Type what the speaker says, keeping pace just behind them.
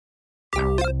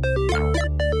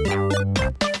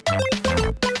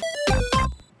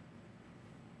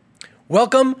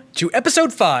Welcome to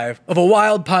episode 5 of A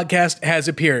Wild Podcast Has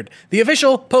Appeared, the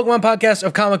official Pokemon podcast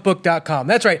of comicbook.com.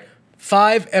 That's right,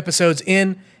 5 episodes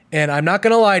in, and I'm not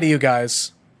going to lie to you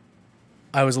guys,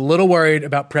 I was a little worried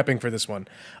about prepping for this one.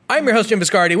 I'm your host, Jim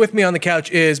Viscardi. With me on the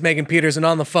couch is Megan Peters, and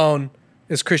on the phone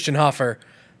is Christian Hoffer.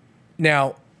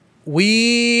 Now,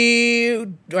 there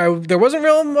wasn't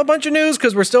a bunch of news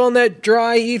because we're still in that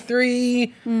dry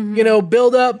E3,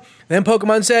 build up. Then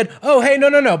Pokemon said, oh, hey,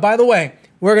 no, by the way,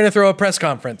 we're going to throw a press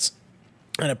conference.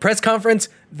 And a press conference,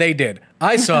 they did.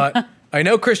 I saw it. I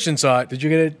know Christian saw it. Did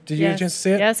you get a chance to see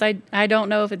it? Yes, I don't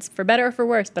know if it's for better or for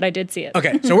worse, but I did see it.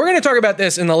 Okay, so we're going to talk about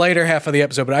this in the later half of the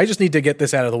episode, but I just need to get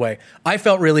this out of the way. I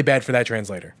felt really bad for that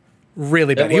translator.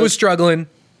 Really bad. He was struggling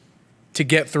to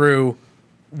get through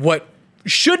what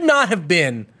should not have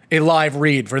been a live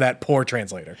read for that poor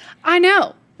translator. I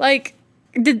know.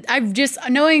 I've just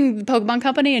knowing the Pokemon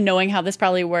Company and knowing how this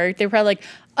probably worked, they're probably like,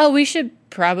 oh, we should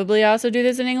probably also do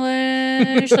this in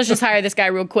English. Let's just hire this guy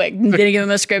real quick. Didn't give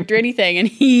him a script or anything. And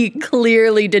he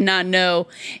clearly did not know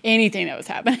anything that was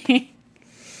happening.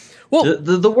 Well,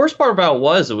 the worst part about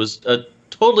it was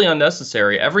totally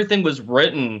unnecessary. Everything was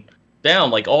written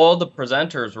down. Like all the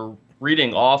presenters were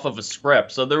reading off of a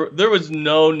script. So there was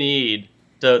no need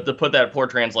to put that poor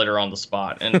translator on the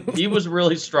spot. And he was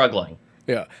really struggling.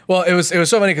 Yeah. Well, it was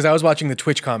so funny because I was watching the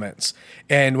Twitch comments,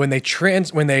 and when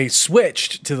they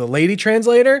switched to the lady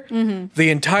translator,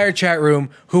 the entire chat room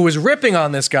who was ripping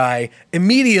on this guy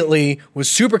immediately was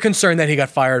super concerned that he got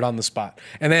fired on the spot.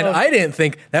 And then I didn't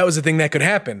think that was a thing that could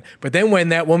happen. But then when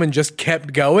that woman just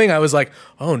kept going, I was like,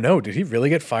 oh no, did he really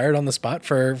get fired on the spot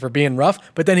for being rough?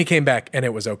 But then he came back and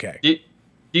it was okay.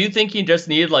 Do you think he just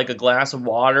needed like a glass of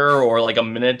water or like a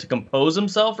minute to compose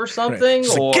himself or something?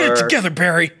 Right. Like, get it together,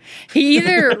 Barry. He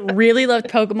either really loved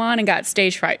Pokemon and got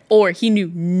stage fright, or he knew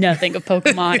nothing of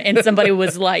Pokemon and somebody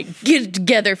was like, get it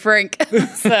together, Frank.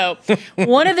 So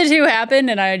one of the two happened,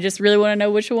 and I just really want to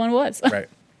know which one was. Right.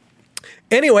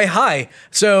 Anyway, hi.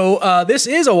 So this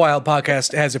is A Wild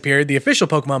Podcast Has Appeared, the official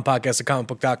Pokemon podcast at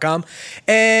comicbook.com.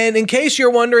 And in case you're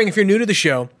wondering, if you're new to the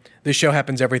show, this show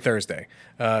happens every Thursday.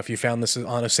 If you found this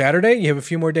on a Saturday, you have a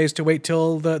few more days to wait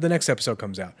till the next episode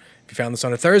comes out. If you found this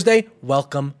on a Thursday,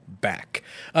 welcome back.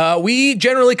 We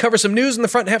generally cover some news in the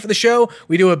front half of the show.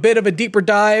 We do a bit of a deeper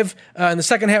dive in the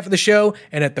second half of the show.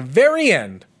 And at the very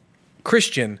end,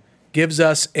 Christian gives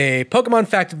us a Pokemon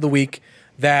fact of the week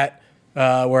that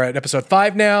we're at episode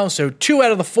 5 now. So 2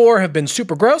 out of the 4 have been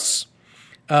super gross,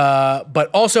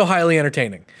 but also highly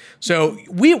entertaining. So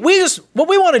what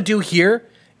we want to do here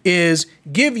is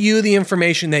give you the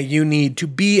information that you need to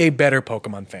be a better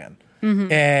Pokemon fan.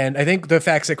 And I think the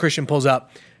facts that Christian pulls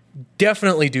up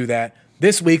definitely do that.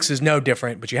 This week's is no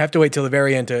different, but you have to wait till the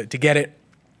very end to get it.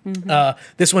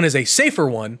 This one is a safer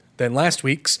one than last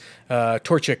week's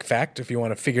Torchic fact. If you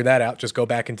want to figure that out, just go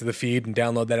back into the feed and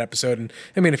download that episode. And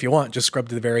I mean, if you want, just scrub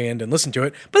to the very end and listen to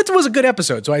it. But it was a good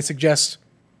episode, so I suggest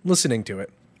listening to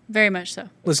it. Very much so.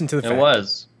 Listen to the fact. It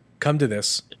was. Come to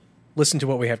this. Listen to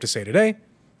what we have to say today.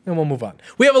 And we'll move on.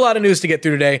 We have a lot of news to get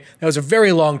through today. That was a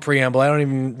very long preamble. I don't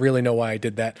even really know why I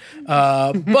did that.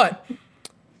 But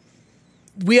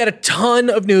we had a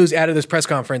ton of news out of this press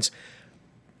conference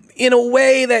in a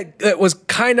way that was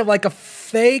kind of like a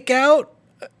fake out.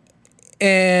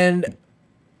 And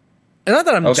not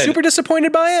that I'm super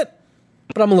disappointed by it,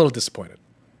 but I'm a little disappointed.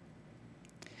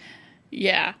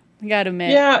 Yeah, I gotta admit.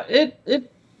 Yeah,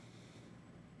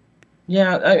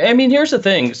 Yeah, I mean, here's the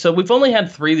thing. So we've only had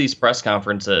 3 of these press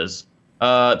conferences.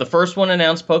 The first one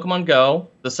announced Pokemon Go.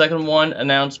 The second one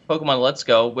announced Pokemon Let's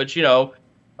Go, which,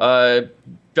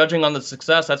 judging on the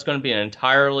success, that's going to be an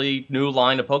entirely new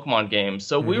line of Pokemon games.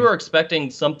 So we were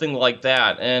expecting something like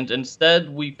that. And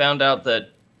instead, we found out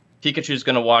that Pikachu's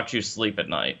going to watch you sleep at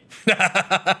night.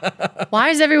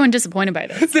 Why is everyone disappointed by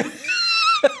this?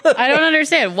 I don't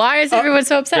understand. Why is everyone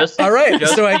so upset? All right,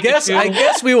 so I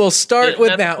guess we will start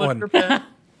with that one.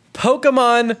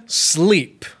 Pokemon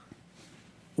Sleep,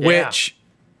 which,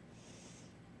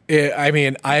 I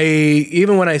mean,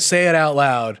 even when I say it out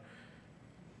loud,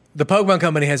 the Pokemon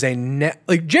Company has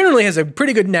generally has a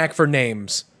pretty good knack for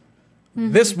names.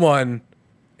 This one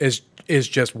is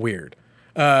just weird.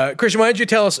 Christian, why don't you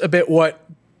tell us a bit what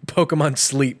Pokemon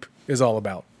Sleep is all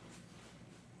about?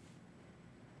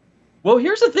 Well,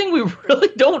 here's the thing. We really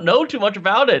don't know too much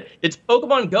about it. It's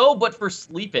Pokemon Go, but for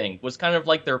sleeping was kind of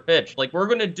like their pitch. Like, we're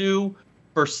going to do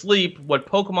for sleep what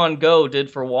Pokemon Go did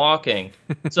for walking.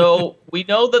 So we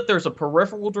know that there's a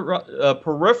peripheral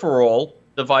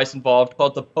device involved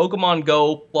called the Pokemon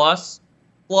Go Plus.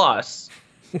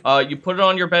 You put it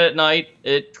on your bed at night.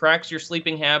 It tracks your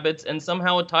sleeping habits, and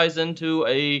somehow it ties into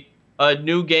a a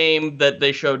new game that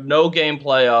they showed no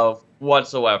gameplay of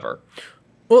whatsoever.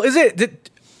 Well,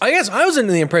 I guess I was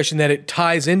under the impression that it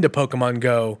ties into Pokemon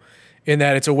Go in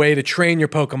that it's a way to train your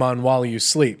Pokemon while you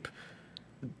sleep.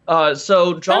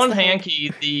 So John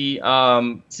Hanke, the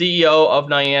CEO of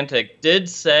Niantic, did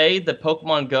say that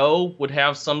Pokemon Go would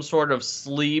have some sort of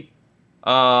sleep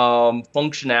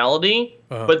functionality,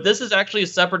 but this is actually a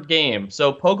separate game.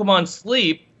 So Pokemon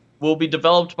Sleep will be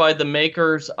developed by the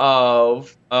makers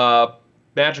of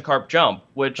Magikarp Jump,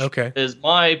 which is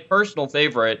my personal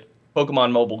favorite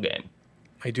Pokemon mobile game.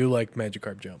 I do like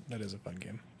Magikarp Jump. That is a fun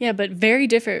game. Yeah, but very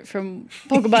different from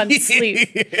Pokemon Sleep.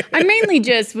 I mainly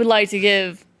just would like to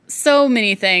give so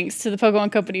many thanks to the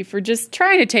Pokemon Company for just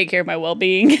trying to take care of my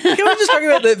well-being. Can we just talk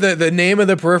about the name of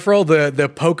the peripheral,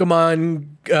 the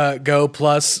Pokemon Go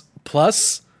Plus?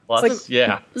 Plus,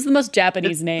 yeah. This is the most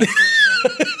Japanese name.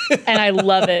 And I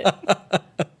love it.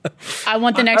 I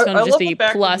want the next one to just be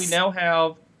Plus.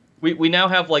 We now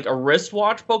have like a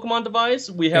wristwatch Pokemon device.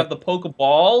 We have the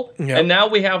Pokeball, and now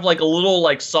we have like a little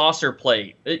like saucer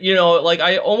plate. You know, like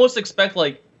I almost expect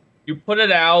like you put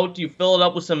it out, you fill it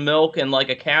up with some milk, and like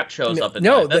a cat shows up.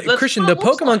 That's Christian, the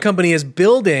Pokemon Company is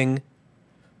building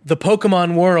the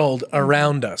Pokemon world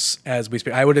around us as we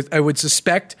speak. I would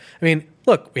suspect. I mean,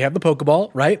 look, we have the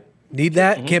Pokeball, right? Need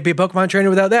that. Can't be a Pokemon trainer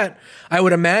without that. I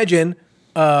would imagine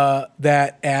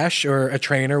that Ash or a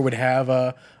trainer would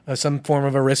have some form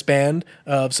of a wristband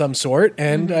of some sort,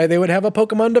 and they would have a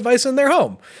Pokemon device in their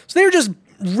home. So they're just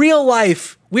real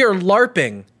life. We are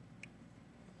LARPing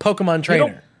Pokemon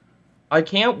trainer. I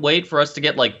can't wait for us to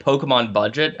get like Pokemon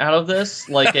budget out of this,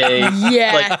 like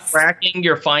like tracking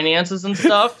your finances and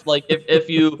stuff. Like if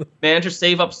you manage to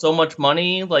save up so much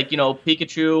money, like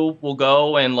Pikachu will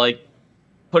go and like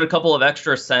put a couple of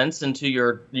extra cents into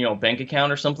your bank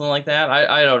account or something like that.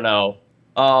 I don't know.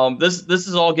 This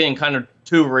is all getting kind of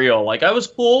too real. Like I was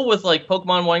cool with like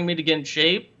Pokemon wanting me to get in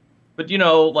shape, but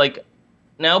like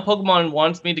now Pokemon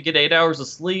wants me to get 8 hours of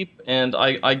sleep, and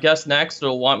I guess next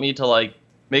it'll want me to like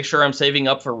make sure I'm saving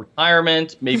up for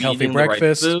retirement, maybe healthy eating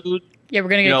breakfast. the right food. Yeah, we're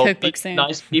gonna get a cookbook soon.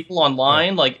 Nice people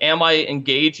online. Like, am I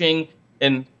engaging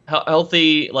in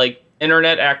healthy like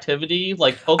internet activity?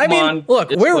 Like Pokemon. I mean,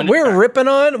 look, we're ripping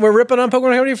on Pokemon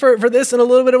Company for this in a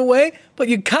little bit of a way, but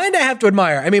you kind of have to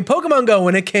admire. I mean, Pokemon Go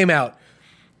when it came out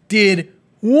did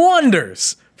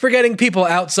wonders for getting people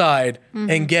outside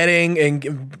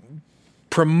and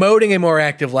promoting a more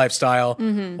active lifestyle,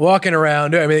 walking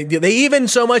around. I mean, they even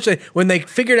so much that when they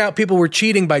figured out people were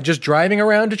cheating by just driving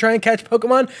around to try and catch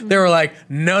Pokemon, they were like,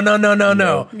 no.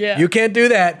 Yeah. You can't do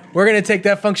that. We're going to take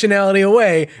that functionality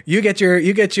away. You get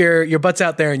your butts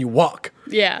out there and you walk.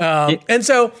 Yeah. And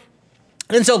so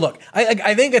look,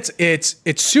 I think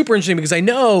it's super interesting because I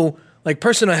know like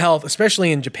personal health,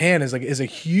 especially in Japan, is a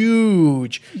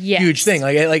huge thing.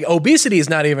 Like obesity is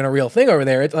not even a real thing over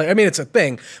there. It's like, I mean, it's a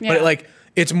thing, but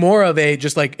it's more of a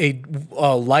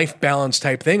life balance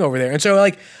type thing over there. And so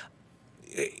like,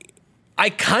 I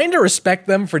kind of respect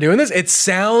them for doing this. It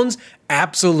sounds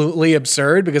absolutely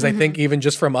absurd because I think even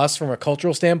just from a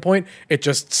cultural standpoint, it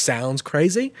just sounds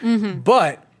crazy,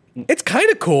 but it's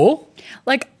kind of cool.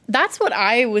 Like, that's what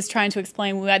I was trying to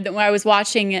explain when I was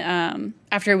watching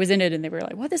after it was ended, and they were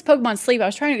like, "What is Pokemon Sleep?" I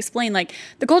was trying to explain like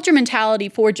the culture mentality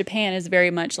for Japan is very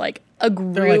much like a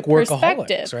group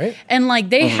perspective, right? And like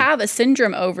they have a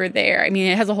syndrome over there. I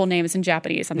mean, it has a whole name. It's in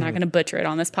Japanese. I'm not going to butcher it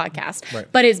on this podcast, right.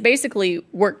 But it's basically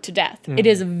work to death.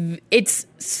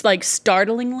 It's like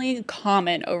startlingly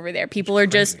common over there. People are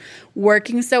just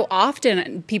working so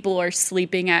often. People are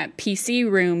sleeping at PC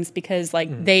rooms because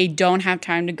like they don't have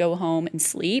time to go home and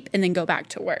sleep and then go back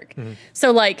to work.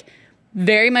 So like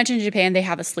very much in Japan, they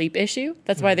have a sleep issue.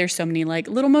 That's why there's so many like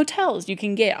little motels you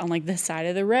can get on like the side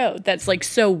of the road. That's like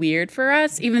so weird for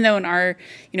us, even though in our,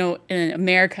 in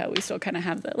America, we still kind of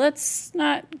have the let's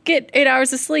not get 8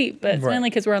 hours of sleep, but it's mainly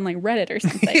because we're on like Reddit or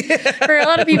something. For a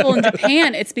lot of people in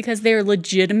Japan, it's because they're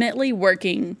legitimately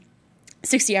working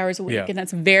 60 hours a week, and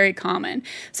that's very common.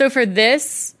 So for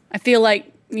this, I feel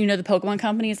like the Pokemon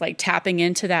Company is like tapping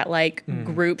into that like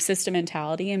group system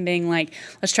mentality and being like,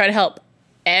 let's try to help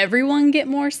everyone get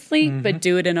more sleep, but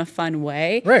do it in a fun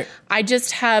way. Right. I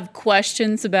just have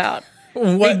questions about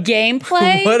the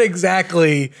gameplay. What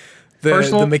exactly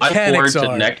the mechanics are.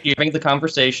 To next year having the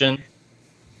conversation.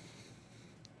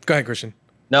 Go ahead, Christian.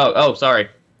 No, oh, sorry.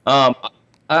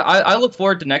 I look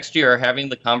forward to next year having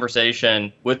the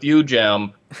conversation with you,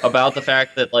 Jim, about the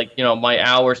fact that my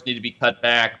hours need to be cut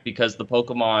back because the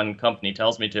Pokemon Company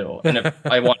tells me to, and if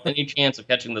I want any chance of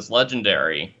catching this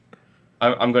legendary,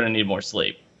 I'm going to need more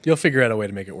sleep. You'll figure out a way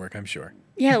to make it work, I'm sure.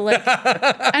 Yeah, like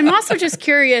I'm also just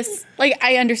curious. Like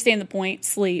I understand the point,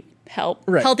 sleep, help.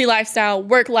 Right. Healthy lifestyle,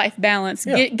 work-life balance,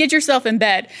 Yeah. get yourself in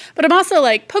bed. But I'm also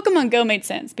like, Pokemon Go made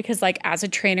sense because like as a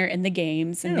trainer in the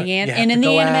games and Yeah. You have and to in the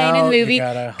go anime and in out, the you movie,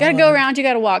 gotta gotta hunt. go around, you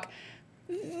gotta walk.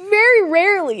 Very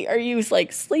rarely are you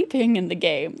like sleeping in the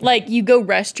game. Like you go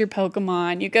rest your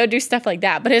Pokemon, you go do stuff like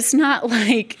that. But it's not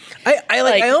like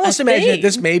I almost a imagine that thing.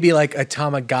 this may be like a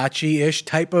Tamagotchi-ish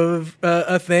type of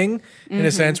a thing, in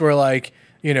a sense where like,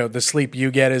 you know, the sleep you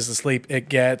get is the sleep it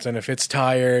gets, and if it's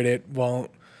tired, it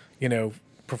won't, you know,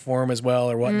 perform as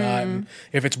well or whatnot. And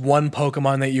if it's one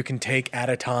Pokemon that you can take at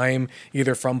a time,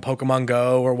 either from Pokemon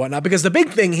Go or whatnot. Because the big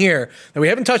thing here that we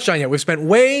haven't touched on yet, we've spent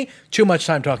way too much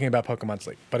time talking about Pokemon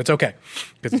sleep, but it's okay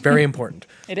because it's very important.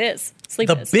 it is. Sleep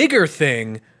The is. bigger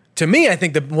thing, to me, I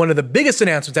think one of the biggest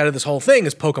announcements out of this whole thing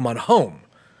is Pokemon Home,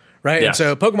 right? Yes. And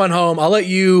so Pokemon Home, I'll let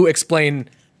you explain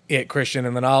it, Christian,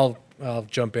 and then I'll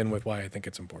jump in with why I think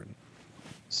it's important.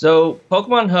 So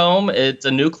Pokemon Home, it's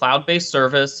a new cloud-based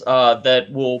service that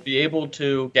will be able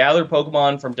to gather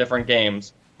Pokemon from different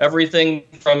games. Everything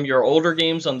from your older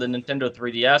games on the Nintendo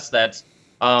 3DS, that's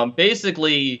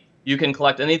basically you can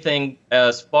collect anything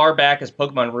as far back as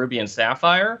Pokemon Ruby and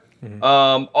Sapphire,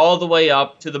 all the way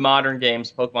up to the modern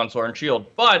games, Pokemon Sword and Shield.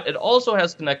 But it also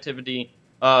has connectivity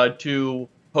to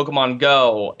Pokemon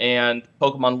Go and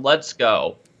Pokemon Let's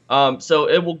Go. So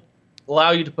it will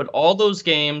allow you to put all those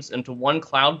games into one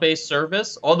cloud-based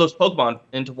service, all those Pokemon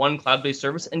into one cloud-based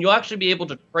service, and you'll actually be able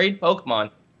to trade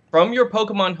Pokemon from your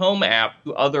Pokemon Home app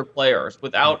to other players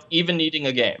without even needing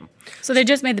a game. So they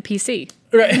just made the PC.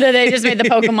 Right. They just made the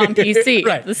Pokemon PC.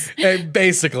 Right.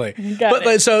 Basically. Got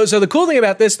But it. so the cool thing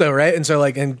about this though, right? And so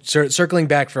like, and circling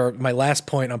back for my last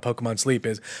point on Pokemon Sleep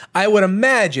is I would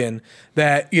imagine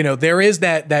that, you know, there is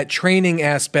that training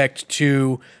aspect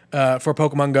to for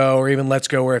Pokemon Go or even Let's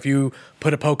Go, where if you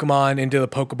put a Pokemon into the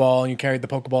Pokeball and you carry the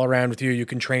Pokeball around with you, you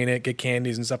can train it, get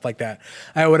candies and stuff like that.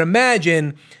 I would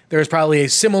imagine there's probably a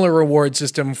similar reward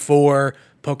system for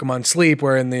Pokemon Sleep,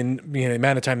 where in the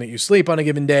amount of time that you sleep on a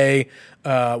given day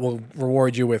will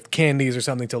reward you with candies or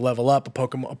something to level up a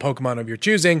Pokemon of your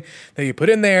choosing that you put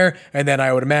in there. And then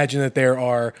I would imagine that there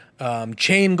are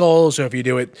chain goals. So if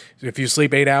you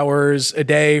sleep 8 hours a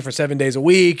day for 7 days a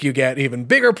week, you get even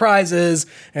bigger prizes,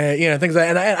 things like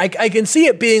that. And I can see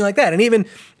it being like that. And even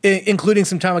including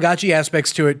some Tamagotchi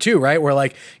aspects to it too, right? Where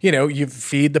like, you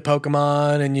feed the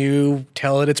Pokemon and you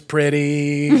tell it it's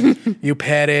pretty, you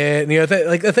pet it, and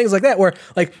like things like that. Where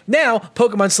like now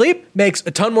Pokemon Sleep makes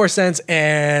a ton more sense,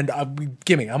 and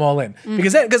gimme, I'm all in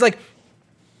because like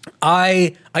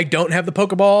I don't have the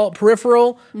Pokeball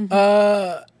peripheral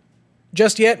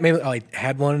just yet. Maybe I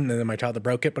had one and then my toddler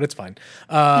broke it, but it's fine.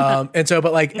 And so,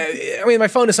 but like, I mean, my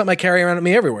phone is something I carry around with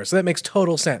me everywhere, so that makes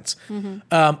total sense.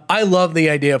 I love the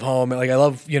idea of home. Like, I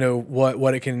love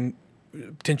what it can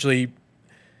potentially.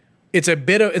 It's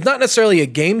not necessarily a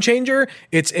game changer.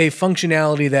 It's a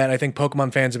functionality that I think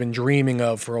Pokemon fans have been dreaming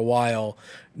of for a while.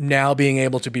 Now being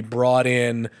able to be brought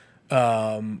in,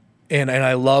 and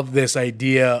I love this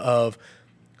idea of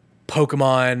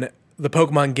the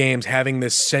Pokemon games having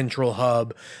this central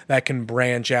hub that can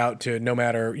branch out to no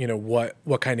matter,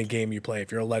 what kind of game you play.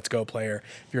 If you're a Let's Go player,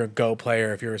 if you're a Go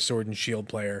player, if you're a Sword and Shield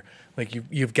player, like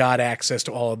you've got access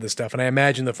to all of this stuff. And I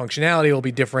imagine the functionality will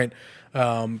be different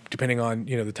depending on,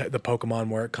 the Pokemon,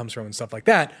 where it comes from and stuff like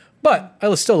that. But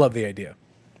I still love the idea.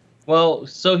 Well,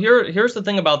 so here's the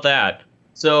thing about that.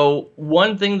 So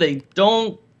one thing they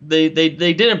didn't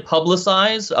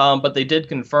publicize, but they did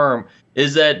confirm,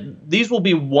 is that these will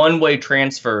be one-way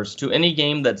transfers to any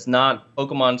game that's not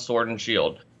Pokemon Sword and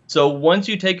Shield. So once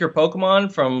you take your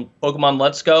Pokemon from Pokemon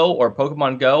Let's Go or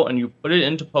Pokemon Go and you put it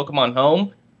into Pokemon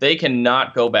Home, they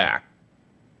cannot go back.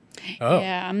 Oh.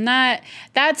 Yeah,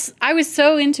 I was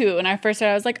so into it when I first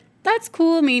started. I was like, that's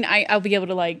cool. I mean, I'll be able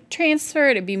to like transfer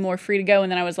it. It'd be more free to go.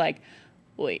 And then I was like,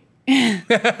 wait,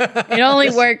 it only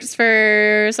works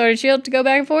for Sword and Shield to go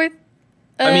back and forth?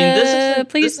 I mean,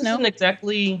 this no. isn't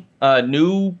exactly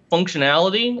new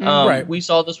functionality. Right. We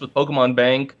saw this with Pokemon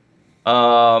Bank,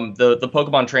 the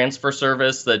Pokemon transfer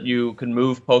service that you can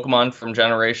move Pokemon from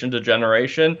generation to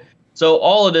generation. So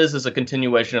all it is a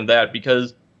continuation of that,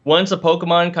 because once a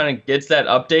Pokemon kind of gets that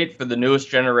update for the newest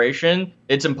generation,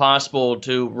 it's impossible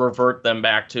to revert them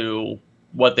back to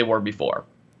what they were before.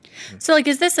 So like,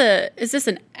 is this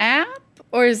an app?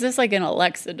 Or is this like an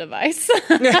Alexa device?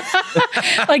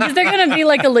 Like, is there going to be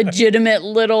like a legitimate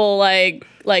little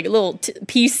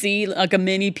PC, like a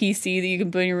mini PC that you can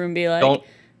put in your room and be like...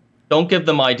 Don't give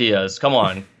them ideas. Come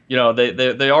on.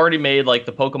 They already made like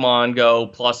the Pokemon Go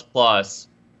 ++.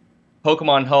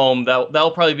 Pokemon Home,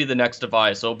 that'll probably be the next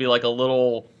device. So it'll be like a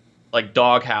little like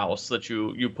doghouse that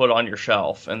you put on your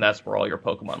shelf, and that's where all your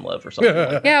Pokemon live or something like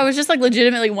that. Yeah, I was just like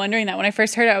legitimately wondering that when I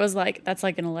first heard it. I was like, that's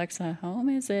like an Alexa home,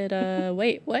 is it?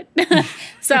 Wait, what?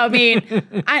 So I mean,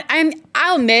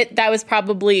 I'll admit that was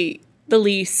probably the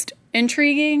least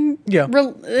intriguing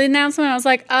announcement. I was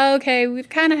like, oh, okay, we've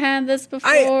kind of had this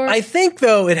before. I think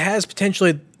though it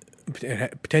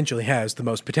potentially has the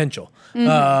most potential.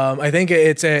 I think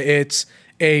it's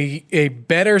a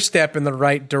better step in the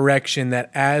right direction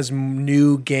that as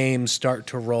new games start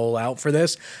to roll out for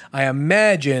this, I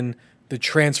imagine the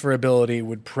transferability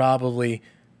would probably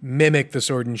mimic the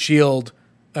Sword and Shield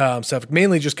stuff,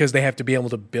 mainly just because they have to be able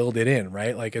to build it in,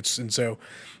 right? And so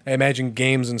I imagine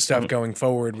games and stuff going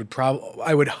forward would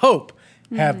I would hope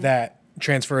have that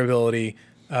transferability,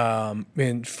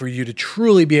 and for you to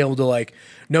truly be able to, like,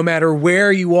 no matter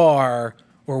where you are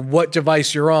or what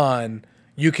device you're on,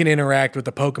 you can interact with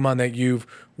the Pokemon that you've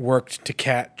worked to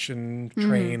catch and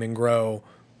train and grow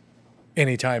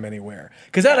anytime, anywhere.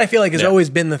 Because that, I feel like, has always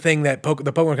been the thing that the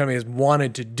Pokemon Company has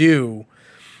wanted to do,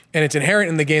 and it's inherent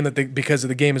in the game because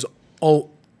the game has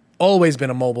always been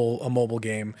a mobile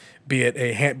game, be it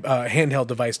a handheld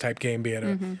device type game, be it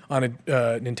on a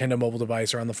Nintendo mobile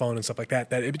device or on the phone and stuff like that.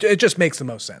 That it just makes the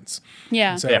most sense.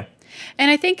 Yeah.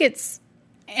 And I think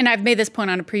and I've made this point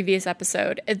on a previous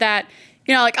episode, that,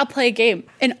 you know, like, I'll play a game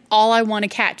and all I want to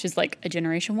catch is like a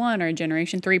Generation 1 or a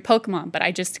Generation 3 Pokemon, but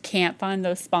I just can't find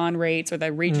those spawn rates or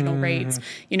the regional rates,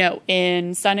 you know,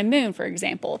 in Sun and Moon, for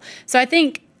example. So I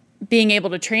think being able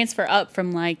to transfer up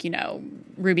from, like, you know,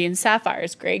 Ruby and Sapphire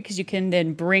is great because you can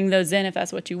then bring those in if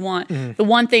that's what you want. The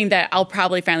one thing that I'll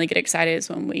probably finally get excited is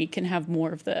when we can have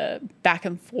more of the back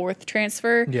and forth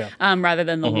transfer rather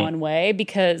than the one way,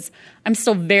 because I'm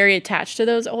still very attached to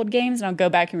those old games and I'll go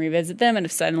back and revisit them. And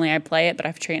if suddenly I play it, but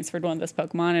I've transferred one of those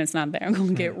Pokemon and it's not there, I'm going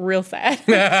to get real sad.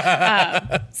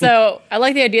 So I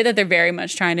like the idea that they're very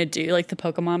much trying to do like the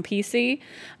Pokemon PC,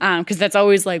 because that's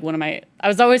always like I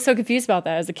was always so confused about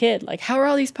that as a kid. Like, how are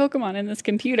all these Pokemon in this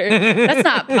computer? That's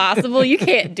not possible. You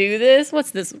can't do this.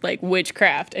 What's this, like,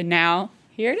 witchcraft? And now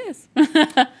here it is.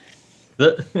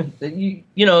 The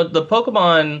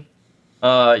Pokemon,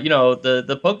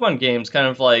 the Pokemon games kind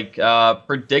of like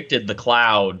predicted the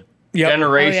cloud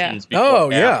generations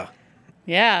before.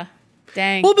 Yeah.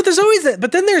 Dang. Well, but there's always that.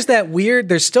 But then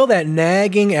there's still that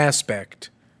nagging aspect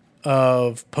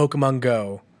of Pokemon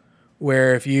Go,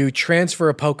 where if you transfer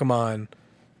a Pokemon,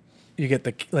 you get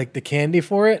the candy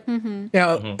for it.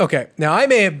 Now, okay. Now, I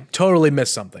may have totally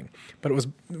missed something, but it was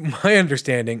my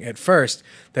understanding at first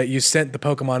that you sent the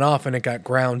Pokemon off and it got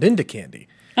ground into candy.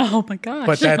 Oh my gosh!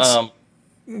 But that's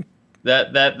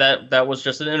that was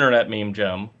just an internet meme,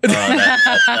 Jim.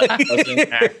 That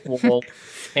wasn't actual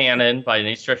canon by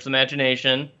any stretch of the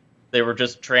imagination. They were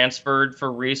just transferred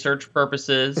for research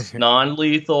purposes,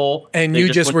 non-lethal. And you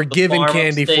just were given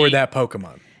candy for that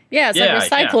Pokemon. Yeah, it's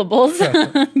like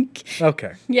recyclables.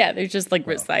 Okay. Yeah, they're just like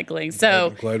recycling. So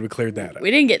I'm glad we cleared that up.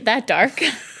 We didn't get that dark.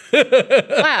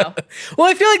 Wow. Well,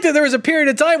 I feel like there was a period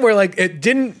of time where, like, it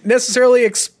didn't necessarily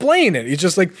explain it. It's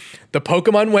just like the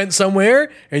Pokemon went somewhere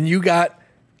and you got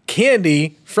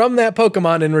candy from that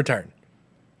Pokemon in return.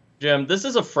 Jim, this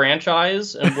is a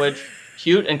franchise in which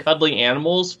cute and cuddly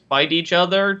animals fight each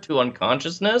other to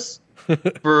unconsciousness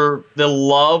for the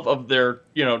love of their,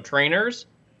 trainers.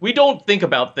 We don't think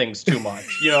about things too much,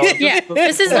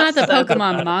 This is not the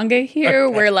Pokemon manga here,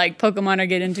 where like Pokemon are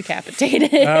getting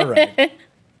decapitated. All right.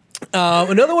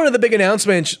 Another one of the big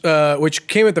announcements, which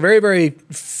came at the very, very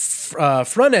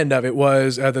front end of it,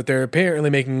 was that they're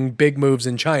apparently making big moves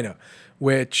in China,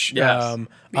 which that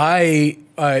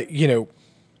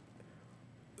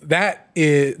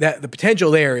the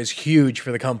potential there is huge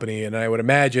for the company, and I would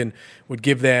imagine would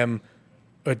give them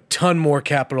a ton more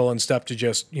capital and stuff to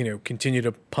just, continue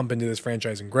to pump into this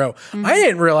franchise and grow. I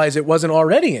didn't realize it wasn't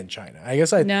already in China. I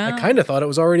guess I kind of thought it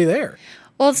was already there.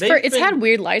 Well, it's had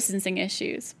weird licensing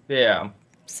issues. Yeah.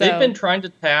 So they've been trying to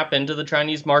tap into the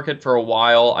Chinese market for a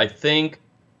while. I think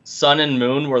Sun and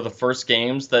Moon were the first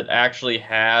games that actually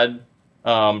had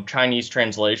Chinese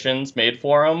translations made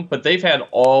for them, but they've had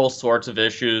all sorts of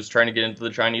issues trying to get into the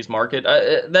Chinese market.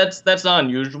 That's not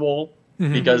unusual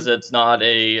because it's not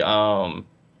a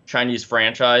Chinese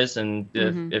franchise, and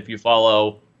if you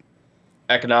follow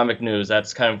economic news,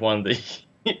 that's kind of one of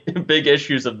the big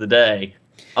issues of the day.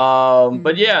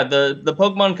 But yeah, the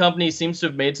Pokemon Company seems to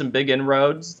have made some big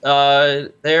inroads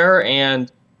there,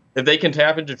 and if they can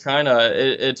tap into China,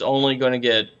 it's only going to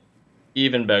get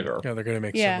even bigger. Yeah, they're going to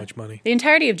make so much money. The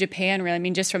entirety of Japan, really, I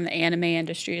mean, just from the anime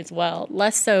industry as well.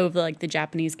 Less so of like the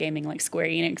Japanese gaming, like Square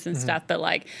Enix and stuff, but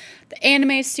like the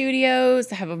anime studios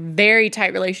have a very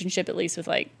tight relationship, at least with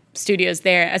like studios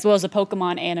there, as well as a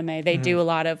Pokemon anime. They do a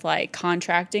lot of like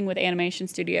contracting with animation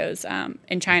studios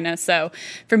in China. So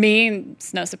for me,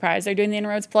 it's no surprise they're doing the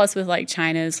inroads. Plus, with like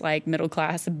China's like middle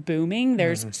class booming,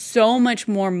 there's so much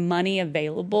more money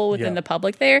available within the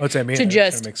public there to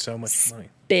just make so much money.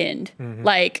 Spend.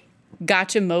 Like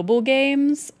gacha mobile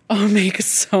games make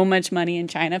so much money in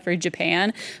China for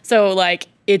Japan. So like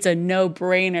it's a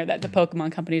no-brainer that the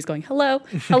Pokemon company is going, hello,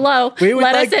 we would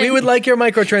like your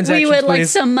microtransactions, we would like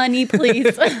please. some money,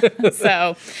 please.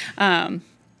 So, good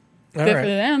for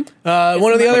them.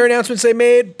 One of the other announcements they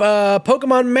made,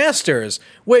 Pokemon Masters,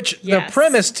 which the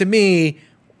premise to me,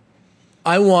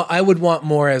 I would want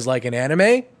more as like an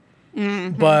anime,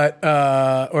 but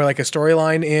or like a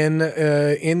storyline in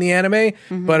the anime.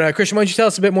 But Christian, why don't you tell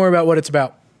us a bit more about what it's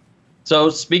about?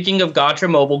 So speaking of gacha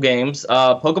mobile games,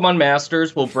 Pokemon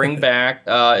Masters will bring back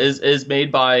is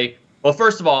made by, well,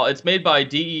 first of all, it's made by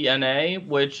DENA,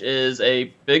 which is a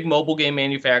big mobile game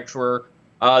manufacturer.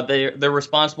 They're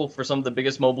responsible for some of the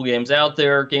biggest mobile games out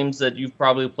there, games that you've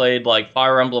probably played like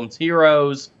Fire Emblem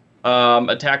Heroes,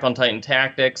 Attack on Titan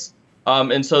Tactics.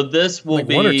 And so this will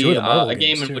be a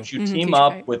game in which you team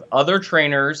up with other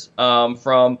trainers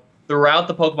from throughout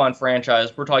the Pokemon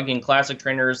franchise. We're talking classic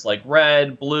trainers like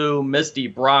Red, Blue, Misty,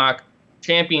 Brock,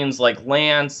 champions like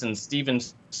Lance and Steven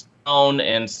Stone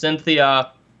and Cynthia,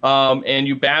 and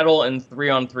you battle in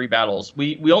 3-on-3 battles.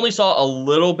 We only saw a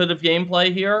little bit of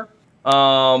gameplay here.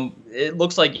 It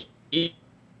looks like a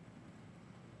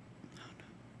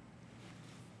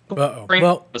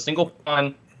single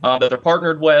Pokemon that they're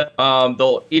partnered with.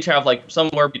 They'll each have like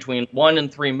somewhere between 1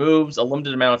 and 3 moves, a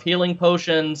limited amount of healing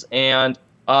potions, and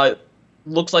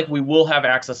looks like we will have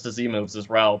access to Z moves as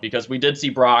well, because we did see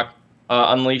Brock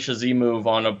unleash a Z move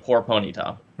on a poor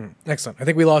Ponyta. Excellent. I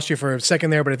think we lost you for a second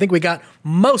there, but I think we got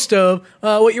most of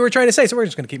what you were trying to say, so we're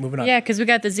just going to keep moving on. Yeah, because we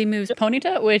got the Z moves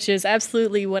Ponyta, which is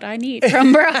absolutely what I need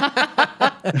from Brock.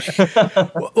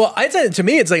 Well, I'd say to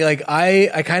me, it's like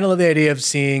I kind of love the idea of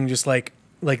seeing just like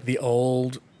the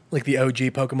old, like the OG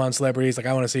Pokemon celebrities. Like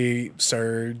I want to see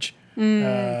Surge.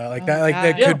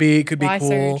 That could be Why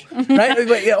cool, Surge? right?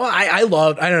 But, yeah, well, I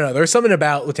loved. I don't know. There's something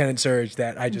about Lieutenant Surge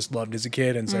that I just loved as a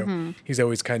kid, and so he's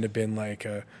always kind of been like,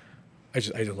 I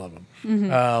just love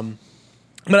him.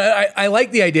 But I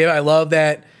like the idea. I love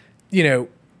that.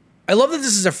 I love that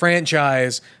this is a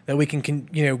franchise that we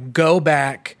can go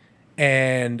back,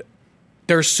 and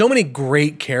there's so many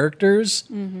great characters,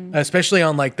 especially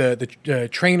on like the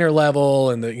trainer level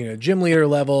and the gym leader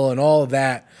level and all of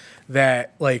that.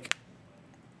 That like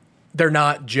they're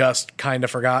not just kind of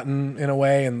forgotten in a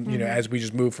way, and as we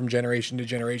just move from generation to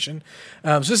generation.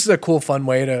 So this is a cool, fun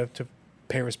way to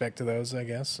pay respect to those, I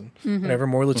guess, and whatever.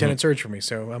 More Lieutenant Surge for me,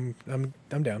 so I'm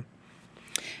down.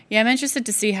 Yeah, I'm interested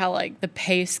to see how like the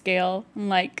pay scale,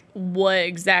 like what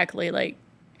exactly, like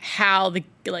how the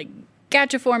like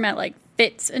gacha format like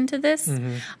fits into this.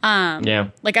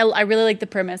 Like I really like the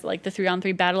premise, like the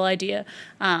 3-on-3 battle idea.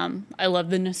 I love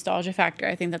the nostalgia factor.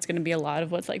 I think that's going to be a lot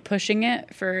of what's like pushing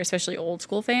it for especially old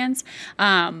school fans.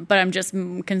 But I'm just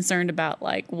concerned about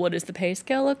like what does the pay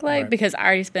scale look like, because I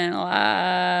already spent a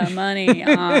lot of money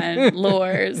on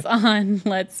lures on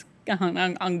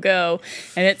Go,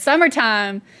 and it's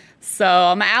summertime, so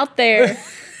I'm out there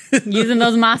using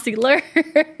those mossy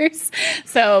lures.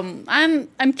 So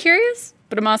I'm curious,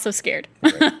 but I'm also scared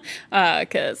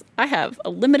because I have a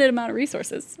limited amount of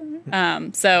resources.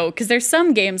 Because there's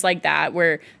some games like that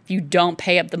where if you don't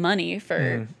pay up the money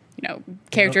for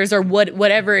characters or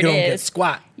whatever it you don't is, get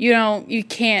squat. You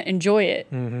can't enjoy it.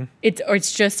 It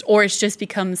just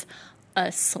becomes a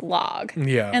slog.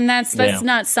 Yeah. And that's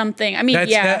not something. I mean,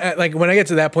 like when I get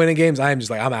to that point in games, I'm just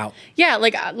like, I'm out. Yeah,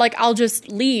 like I'll just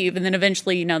leave, and then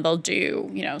eventually, they'll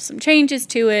do some changes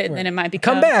to it, and then it might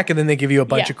become come back, and then they give you a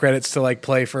bunch of credits to like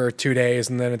play for 2 days,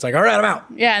 and then it's like, all right, I'm out.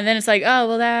 Yeah, and then it's like, oh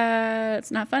well,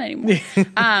 that's not fun anymore.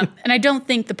 And I don't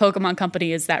think the Pokemon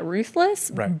Company is that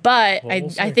ruthless, but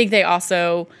we'll I think they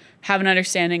also have an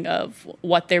understanding of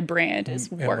what their brand is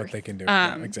worth. And what they can do.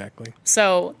 Exactly.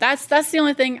 So that's the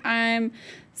only thing I'm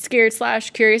scared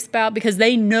 / curious about, because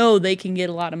they know they can get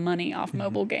a lot of money off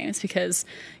mobile games, because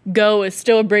Go is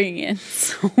still bringing in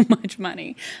so much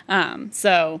money.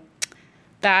 So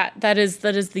that is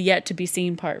the yet to be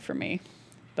seen part for me.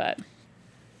 But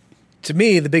to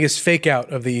me, the biggest fake out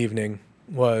of the evening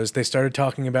was they started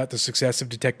talking about the success of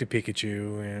Detective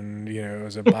Pikachu, and it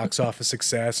was a box office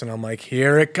success, and I'm like,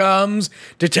 here it comes,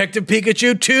 Detective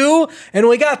Pikachu 2, and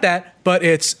we got that, but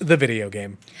it's the video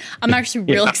game. I'm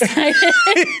actually real excited.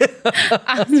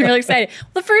 I was really excited.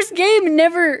 The first game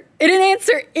it didn't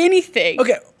answer anything.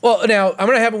 Okay, well, now I'm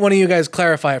going to have one of you guys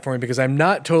clarify it for me, because I'm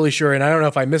not totally sure, and I don't know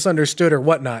if I misunderstood or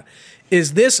whatnot.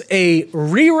 Is this a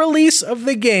re-release of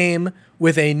the game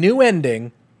with a new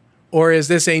ending, or is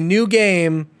this a new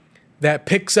game that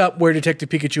picks up where Detective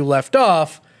Pikachu left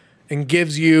off and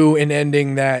gives you an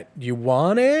ending that you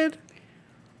wanted?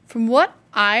 From what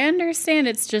I understand,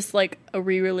 it's just like a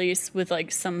re-release with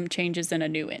like some changes and a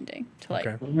new ending.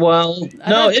 Okay. Well,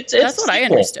 no, it's that's what I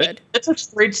understood. It's a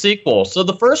straight sequel. So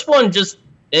the first one just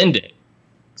ended.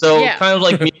 So kind of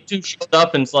like Mewtwo showed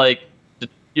up and it's like,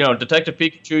 Detective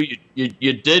Pikachu,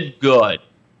 you did good.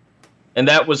 And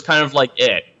that was kind of like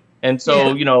it. And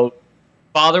so,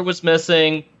 father was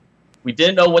missing. We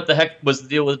didn't know what the heck was the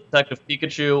deal with Detective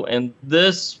Pikachu. And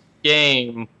this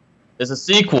game is a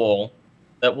sequel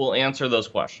that will answer those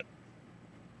questions.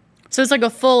 So it's like a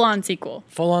full-on sequel.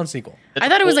 Full-on sequel. I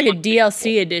thought it was like a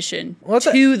DLC edition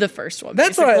to the first one.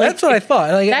 That's what I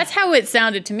thought. Like, that's how it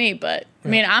sounded to me. But I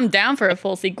mean, I'm down for a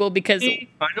full sequel because kind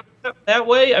of that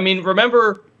way. I mean,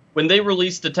 remember when they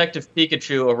released Detective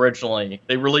Pikachu originally?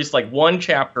 They released like one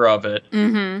chapter of it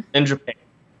in Japan.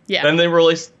 Yeah. Then they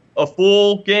released a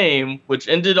full game, which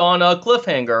ended on a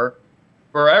cliffhanger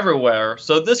for everywhere.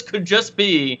 So this could just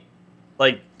be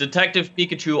like Detective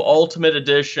Pikachu Ultimate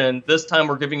Edition. This time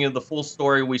we're giving you the full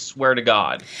story, we swear to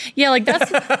God. Yeah, like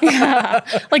that's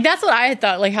like that's what I had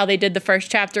thought, like how they did the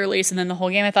first chapter release and then the whole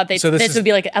game. I thought this would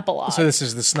be like an epilogue. So this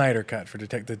is the Snyder cut for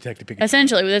Detective Pikachu.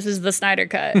 Essentially, this is the Snyder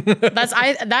cut.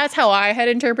 That's how I had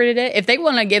interpreted it. If they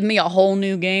want to give me a whole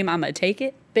new game, I'm gonna take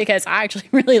it. Because I actually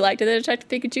really liked the Detective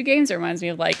Pikachu games. It reminds me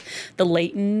of like the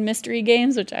Layton mystery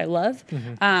games, which I love.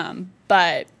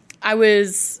 But I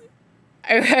was...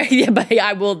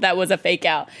 that was a fake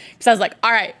out because I was like,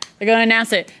 all right, they're gonna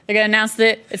announce it.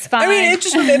 It's fine. I mean,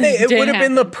 it would have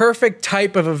been the perfect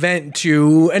type of event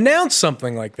to announce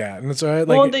something like that. And it's all right.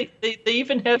 Like, well, they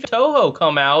even had Toho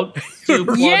come out to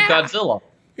plug Godzilla.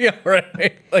 Yeah,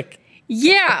 right. Like,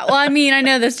 yeah. Well, I mean, I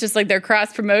know that's just like their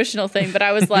cross promotional thing, but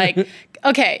I was like,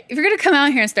 okay, if you're gonna come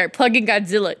out here and start plugging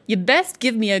Godzilla, you best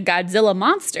give me a Godzilla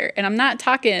monster. And I'm not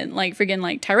talking like friggin'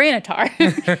 like Tyranitar.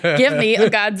 Give me a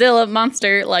Godzilla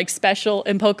monster like special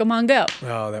in Pokemon Go.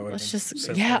 Oh, that would just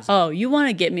so crazy. Oh, you want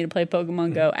to get me to play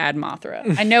Pokemon Go? Add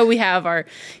Mothra. I know we have our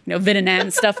Venonat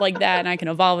and stuff like that, and I can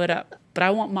evolve it up. But I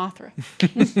want Mothra.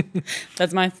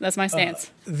 That's my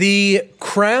stance. The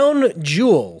crown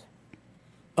jewel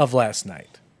of last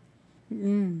night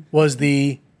was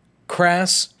the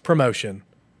crass promotion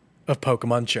of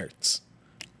Pokemon shirts.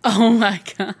 Oh my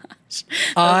gosh.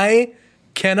 I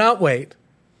cannot wait.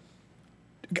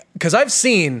 Because I've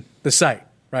seen the site,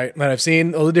 right? And I've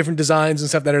seen all the different designs and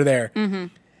stuff that are there.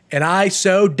 And I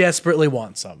so desperately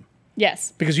want some.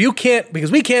 Yes. Because we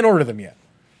can't order them yet.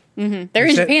 They're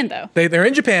in Japan, though. They're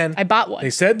in Japan. I bought one. They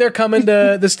said they're coming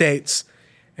to the States.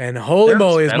 And holy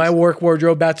moly, is my work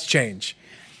wardrobe about to change.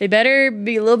 They better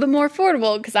be a little bit more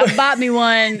affordable because I bought me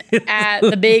one at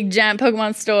the big giant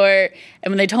Pokemon store.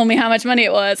 And when they told me how much money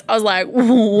it was, I was like,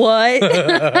 what?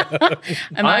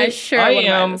 I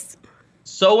am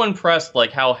so impressed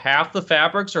like how half the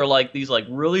fabrics are like these like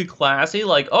really classy,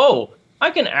 like, oh,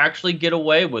 I can actually get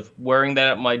away with wearing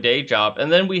that at my day job.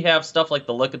 And then we have stuff like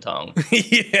the Lickitung,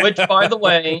 which, by the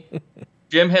way,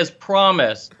 Jim has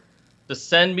promised to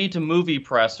send me to movie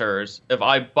pressers if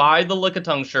I buy the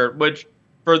Lickitung shirt, which,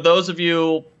 for those of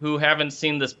you who haven't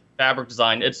seen this fabric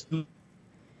design, it's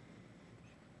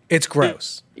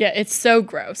gross. Yeah, it's so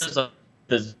gross.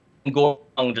 This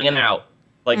going out,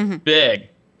 like big,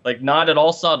 like not at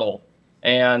all subtle.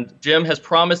 And Jim has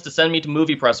promised to send me to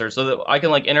movie pressers so that I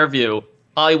can like interview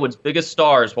Hollywood's biggest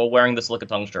stars while wearing this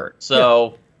Lickitung shirt.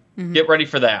 So get ready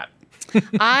for that.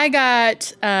 I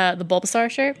got the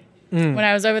Bulbasaur shirt. When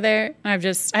I was over there, I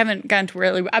haven't gotten to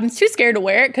really. I'm too scared to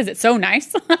wear it because it's so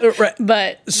nice. Right.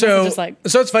 But so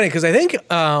it's funny because I think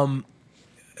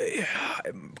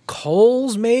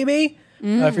Kohl's maybe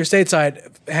if you're stateside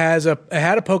had a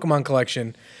Pokemon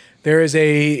collection. There is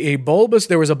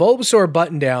there was a Bulbasaur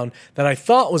button down that I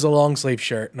thought was a long sleeve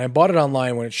shirt, and I bought it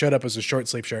online when it showed up as a short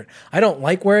sleeve shirt. I don't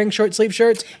like wearing short sleeve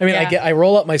shirts. I mean, I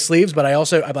roll up my sleeves, but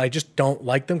I just don't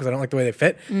like them because I don't like the way they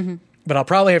fit. But I'll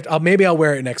probably maybe I'll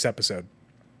wear it next episode.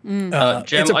 Jim,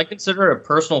 I consider it a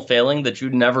personal failing that you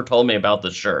never told me about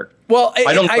this shirt. Well,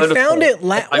 I found it.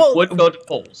 I would go to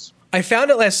Kohl's. I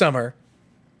found it last summer,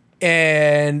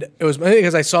 and it was maybe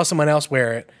because I saw someone else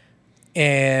wear it,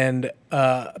 And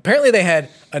apparently they had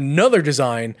another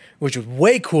design, which was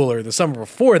way cooler the summer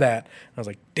before that. I was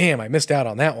like, damn, I missed out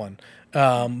on that one.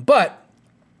 But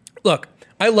look,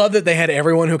 I love that they had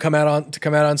everyone who come out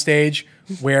on stage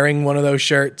wearing one of those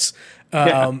shirts.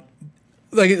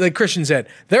 Like Christian said,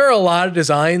 there are a lot of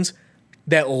designs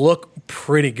that look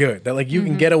pretty good, that like you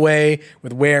can get away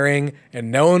with wearing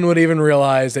and no one would even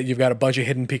realize that you've got a bunch of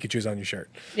hidden Pikachus on your shirt.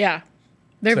 Yeah.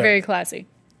 They're very classy.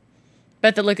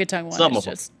 But the Lickitung one is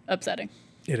just upsetting.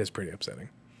 It is pretty upsetting.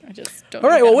 I just don't. All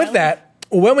right, well, with that,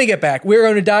 when we get back, we're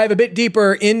going to dive a bit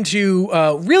deeper into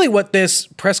really what this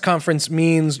press conference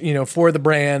means, for the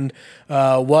brand,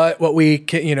 what we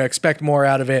can, expect more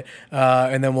out of it,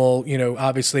 and then we'll,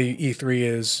 obviously E3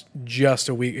 is just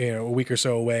a week or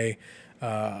so away,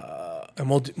 and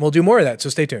we'll do more of that. So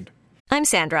stay tuned. I'm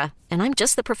Sandra, and I'm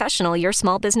just the professional your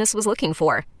small business was looking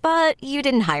for. But you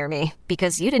didn't hire me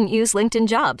because you didn't use LinkedIn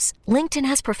Jobs. LinkedIn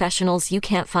has professionals you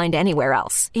can't find anywhere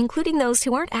else, including those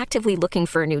who aren't actively looking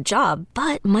for a new job,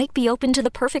 but might be open to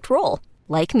the perfect role,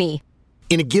 like me.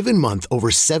 In a given month, over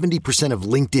 70% of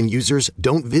LinkedIn users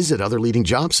don't visit other leading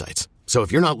job sites. So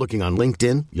if you're not looking on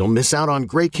LinkedIn, you'll miss out on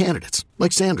great candidates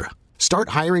like Sandra. Start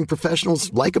hiring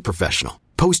professionals like a professional.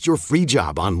 Post your free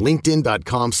job on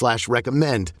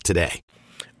linkedin.com/recommend today.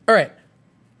 All right.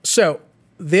 So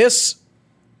this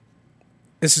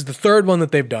is the third one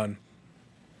that they've done.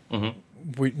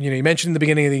 Mm-hmm. You mentioned in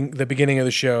the beginning of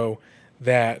the show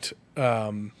that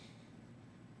the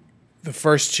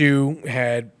first two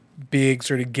had big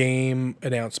sort of game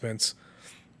announcements.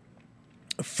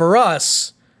 For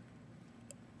us,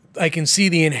 I can see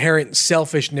the inherent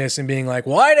selfishness in being like,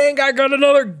 why ain't I got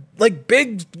another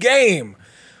big game?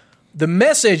 The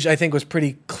message, I think, was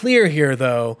pretty clear here,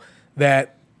 though,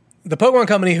 that the Pokemon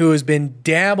Company, who has been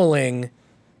dabbling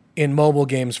in mobile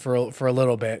games for a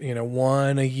little bit,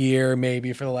 one a year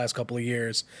maybe for the last couple of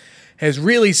years, has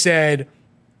really said,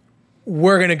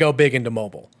 we're going to go big into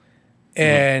mobile.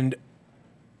 And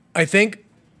I think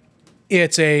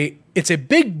it's a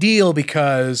big deal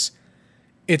because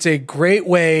it's a great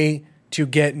way to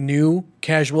get new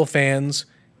casual fans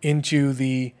into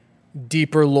the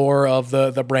deeper lore of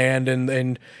the brand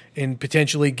and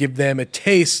potentially give them a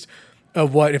taste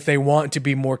of what, if they want to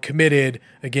be more committed,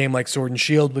 a game like Sword and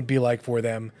Shield would be like for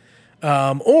them.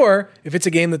 Or if it's a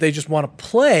game that they just want to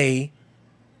play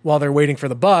while they're waiting for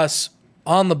the bus,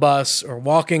 on the bus, or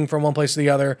walking from one place to the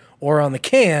other, or on the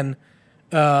can,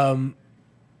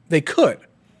 they could.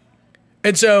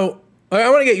 And so I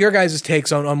want to get your guys'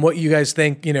 takes on what you guys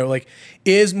think,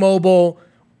 is mobile,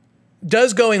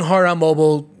 does going hard on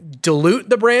mobile dilute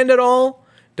the brand at all?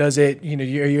 Does it, are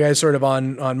you guys sort of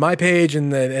on my page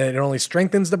and it only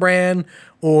strengthens the brand?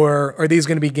 Or are these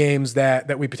going to be games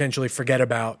that we potentially forget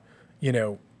about,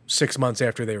 6 months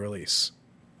after they release?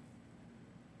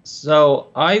 So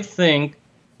I think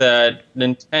that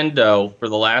Nintendo, for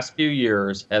the last few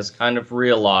years, has kind of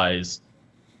realized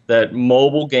that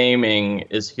mobile gaming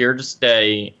is here to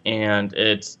stay, and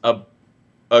it's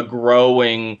a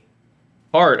growing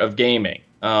part of gaming.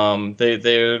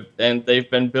 They've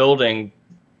been building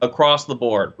across the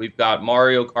board. We've got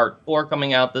Mario Kart 4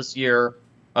 coming out this year.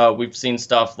 We've seen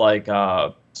stuff like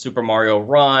Super Mario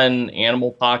Run,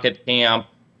 Animal Pocket Camp.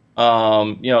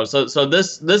 So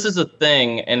this is a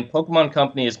thing, and Pokemon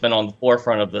Company has been on the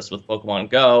forefront of this with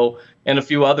Pokemon Go and a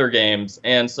few other games.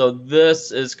 And so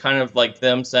this is kind of like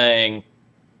them saying,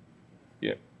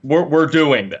 we're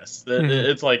doing this.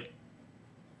 It's like,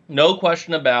 no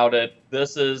question about it.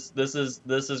 This is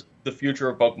the future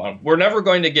of Pokemon. We're never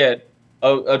going to get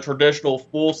a traditional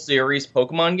full series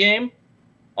Pokemon game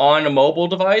on a mobile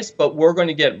device, but we're going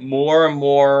to get more and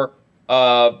more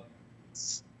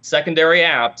secondary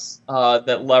apps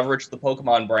that leverage the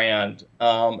Pokemon brand,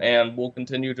 and will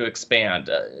continue to expand.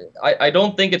 I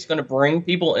don't think it's going to bring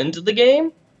people into the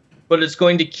game, but it's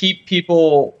going to keep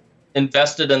people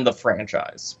invested in the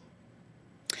franchise.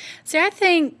 See, I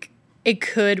think it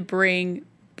could bring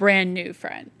brand new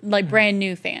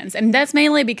fans. And that's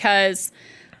mainly because,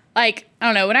 I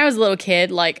don't know, when I was a little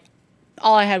kid,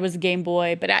 all I had was a Game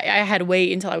Boy, but I had to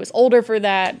wait until I was older for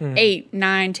that, 8,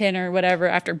 9, 10, or whatever,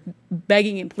 after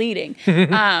begging and pleading.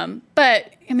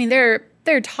 But, I mean,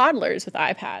 they're toddlers with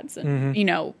iPads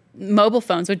and, mobile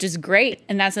phones, which is great.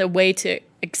 And that's a way to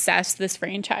access this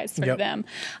franchise for them.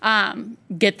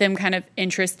 Get them kind of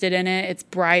interested in it. It's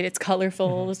bright, it's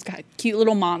colorful, it's got cute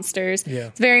little monsters. Yeah.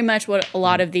 It's very much what a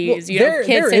lot of these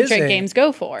kid-centric games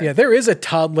go for. Yeah, there is a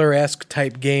toddler-esque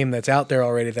type game that's out there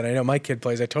already that I know my kid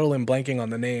plays. I totally am blanking on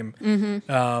the name.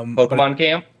 Pokemon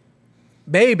Camp?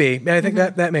 Maybe. I think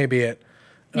that may be it.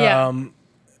 Yeah.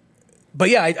 But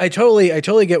yeah, I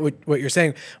totally get what you're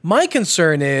saying. My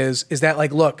concern is that,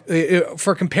 like, look,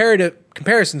 for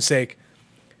comparison's sake,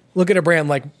 look at a brand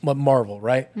like Marvel,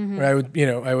 right? Where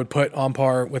I would put on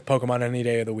par with Pokemon any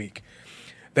day of the week.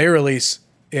 They release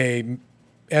a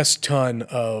ton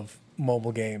of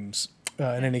mobile games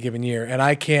in any given year, and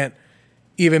I can't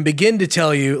even begin to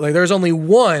tell you, like, there's only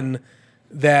one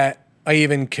that I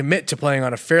even commit to playing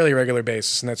on a fairly regular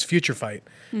basis, and that's Future Fight.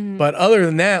 But other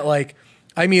than that, like,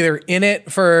 I'm either in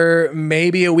it for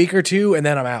maybe a week or two, and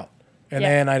then I'm out. And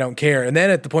then I don't care. And then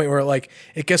at the point where, like,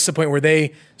 it gets to the point where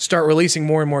they start releasing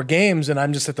more and more games, and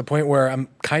I'm just at the point where I'm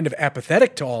kind of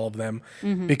apathetic to all of them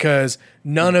because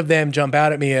none of them jump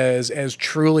out at me as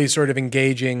truly sort of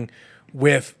engaging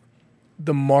with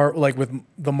the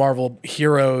Marvel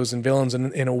heroes and villains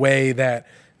in a way that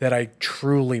I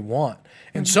truly want.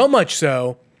 And so much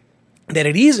so that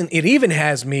it even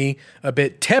has me a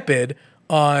bit tepid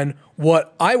on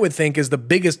what I would think is the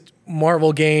biggest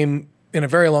Marvel game in a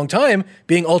very long time,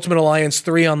 being Ultimate Alliance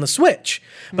 3 on the Switch.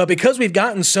 But because we've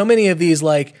gotten so many of these,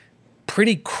 like,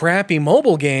 pretty crappy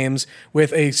mobile games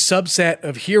with a subset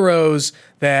of heroes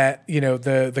that, you know,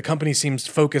 the company seems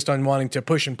focused on wanting to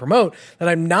push and promote, that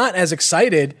I'm not as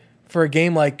excited for a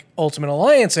game like Ultimate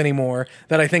Alliance anymore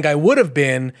that I think I would have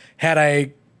been had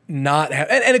I not have.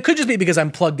 And it could just be because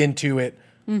I'm plugged into it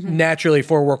naturally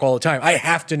for work all the time. I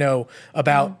have to know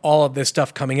about all of this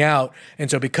stuff coming out.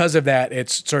 And so because of that,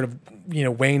 it's sort of, you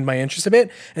know, waned my interest a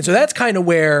bit. And so that's kind of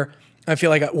where I feel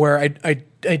like where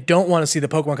I don't want to see the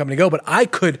Pokemon Company go, but I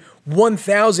could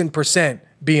 1,000%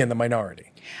 be in the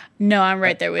minority. No, I'm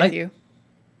right there with you.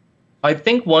 I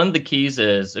think one of the keys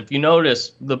is, if you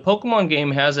notice, the Pokemon game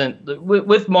hasn't,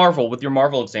 with Marvel, with your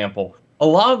Marvel example, a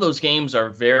lot of those games are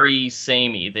very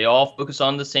samey. They all focus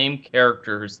on the same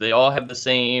characters. They all have the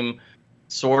same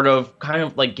sort of kind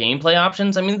of like gameplay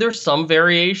options. I mean, there's some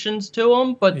variations to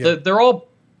them, but they're all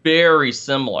very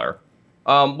similar.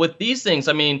 With these things,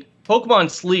 I mean,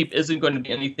 Pokemon Sleep isn't going to be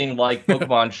anything like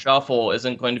Pokemon Shuffle,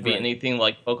 isn't going to be anything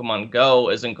like Pokemon Go,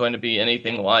 isn't going to be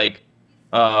anything like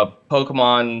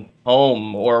Pokemon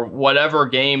Home or whatever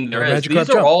game there is. These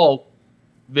are all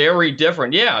very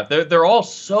different. Yeah, they're all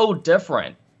so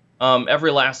different,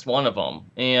 every last one of them.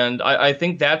 And I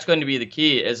think that's going to be the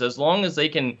key, is as long as they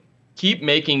can keep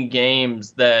making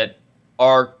games that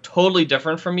are totally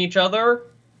different from each other,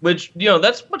 which, you know,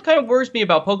 that's what kind of worries me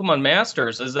about Pokemon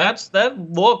Masters, is that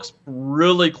looks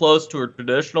really close to a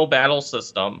traditional battle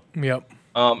system. Yep.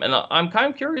 And I'm kind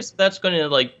of curious if that's going to,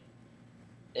 like,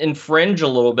 infringe a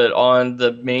little bit on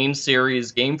the main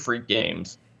series Game Freak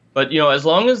games. But, you know, as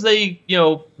long as they, you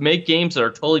know, make games that are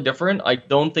totally different, I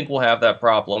don't think we'll have that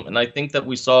problem. And I think that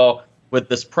we saw with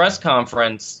this press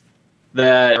conference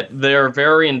that they're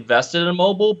very invested in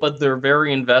mobile, but they're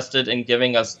very invested in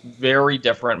giving us very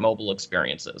different mobile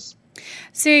experiences.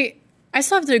 See, I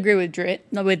still have to agree with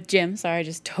Jim. Sorry, I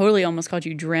just totally almost called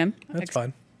you Drim. That's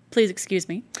fine. Please excuse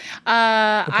me.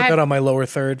 I'll put that on my lower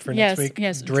third for next week.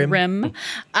 Yes, Drim. No,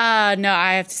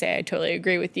 I have to say I totally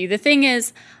agree with you. The thing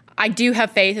is, I do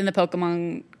have faith in the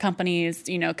Pokemon Company's,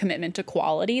 you know, commitment to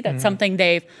quality. That's something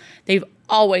they've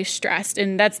always stressed,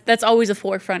 and that's always a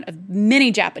forefront of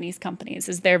many Japanese companies.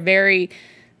 Is they're very,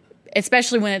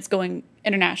 especially when it's going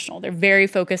international, they're very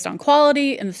focused on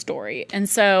quality and the story. And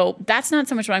so that's not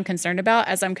so much what I'm concerned about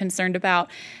as I'm concerned about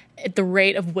the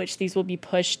rate of which these will be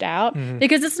pushed out,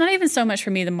 because it's not even so much for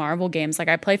me the Marvel games. Like,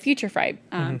 I play Future Fight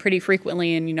pretty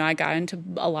frequently, and, you know, I got into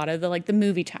a lot of the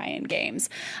movie tie-in games.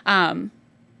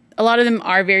 A lot of them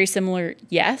are very similar,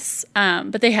 yes,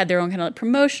 but they had their own kind of like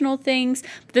promotional things.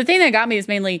 But the thing that got me is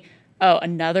mainly,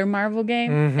 another Marvel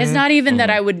game. It's not even that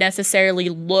I would necessarily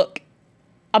look.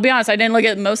 I'll be honest, I didn't look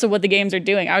at most of what the games are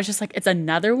doing. I was just like, it's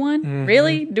another one?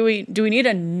 Really? Do we need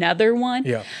another one?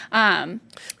 Yeah.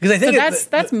 Because I think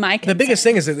that's my concern. The biggest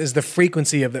thing is the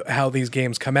frequency of how these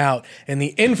games come out, and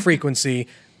the infrequency,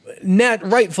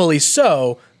 rightfully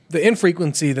so, the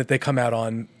infrequency that they come out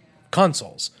on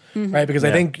consoles. Right, because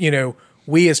I think, you know,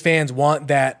 we as fans want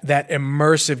that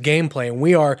immersive gameplay, and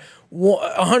we are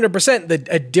 100%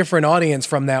 a different audience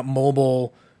from that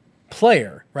mobile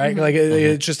player, right? Like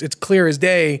it's clear as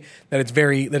day that it's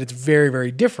very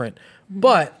very different.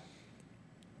 But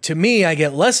to me, I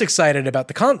get less excited about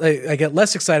the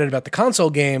console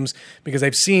games because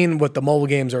I've seen what the mobile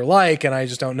games are like, and I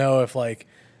just don't know if, like,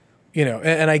 you know,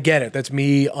 and I get it. That's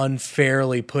me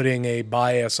unfairly putting a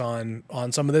bias on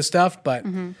some of this stuff, but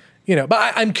you know,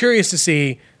 but I'm curious to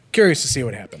see curious to see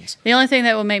what happens. The only thing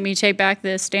that will make me take back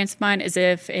this stance of mine is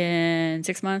if in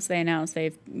 6 months they announce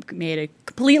they've made a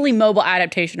completely mobile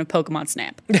adaptation of Pokemon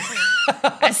Snap.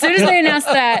 As soon as they announce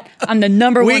that, I'm the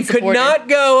number one supporter. We could not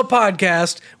go a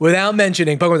podcast without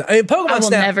mentioning Pokemon. I mean, Pokemon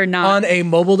Snap on a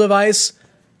mobile device,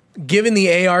 given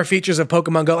the AR features of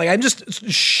Pokemon Go, like I'm just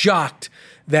shocked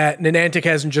that Niantic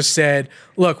hasn't just said,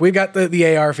 look, we've got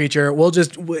the AR feature.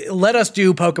 Let us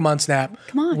do Pokemon Snap.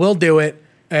 Come on. We'll do it.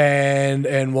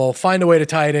 And we'll find a way to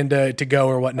tie it into to Go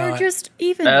or whatnot. Or just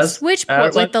even the Switch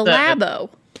port with the Labo.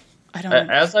 I don't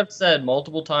know. As I've said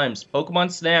multiple times,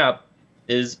 Pokemon Snap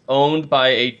is owned by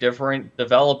a different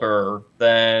developer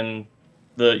than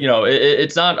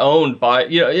it's not owned by,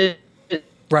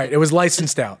 right. It was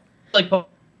licensed out. Like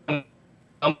Pokemon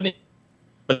company,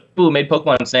 but people who made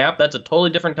Pokemon Snap, that's a totally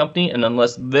different company. And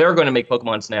unless they're going to make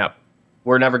Pokemon Snap,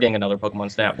 we're never getting another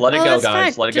Pokemon Snap. Let it go,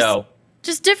 guys. Let it go.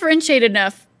 Just differentiate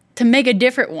enough to make a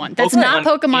different one. That's not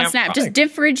Pokemon Snap. Just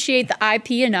differentiate the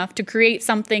IP enough to create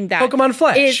something that Pokemon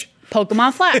Flash. Is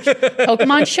Pokemon Flash,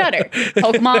 Pokemon Shutter,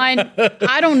 Pokemon,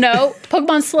 I don't know,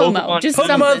 Pokemon Slow-Mo. Just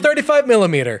Pokemon something. 35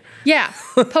 millimeter. Yeah,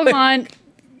 Pokemon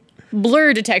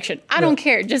blur detection. I don't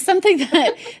care. Just something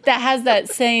that has that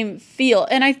same feel.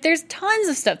 And there's tons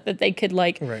of stuff that they could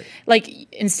like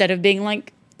instead of being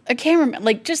like a cameraman,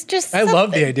 like just. I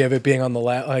love the idea of it being on the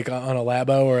on a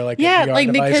Labo or like a VR device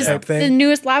because type thing. The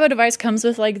newest Labo device comes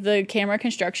with like the camera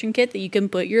construction kit that you can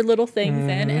put your little things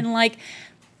in, and like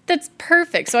that's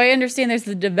perfect. So I understand there's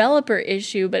the developer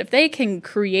issue, but if they can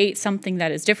create something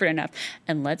that is different enough,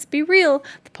 and let's be real,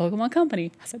 the Pokemon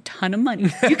Company has a ton of money.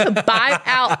 You could buy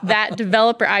out that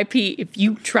developer IP if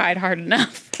you tried hard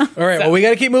enough. All right, well, we got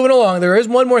to keep moving along. There is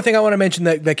one more thing I want to mention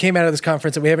that came out of this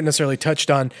conference that we haven't necessarily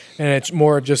touched on, and it's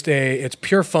more of just it's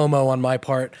pure FOMO on my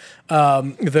part.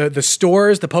 The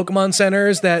stores, the Pokemon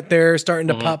centers that they're starting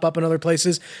to pop up in other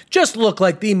places just look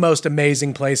like the most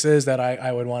amazing places that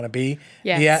I would want to be.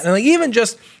 Yes. Yeah, and like even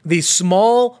just the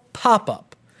small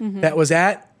pop-up that was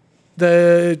at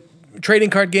the trading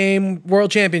card game World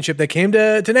Championship that came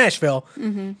to Nashville,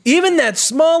 even that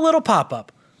small little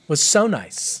pop-up was so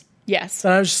nice. Yes.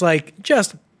 And I was just like,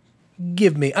 just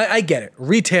give me, I get it.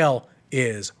 Retail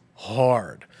is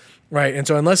hard. Right. And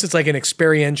so unless it's like an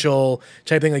experiential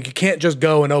type thing, like you can't just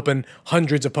go and open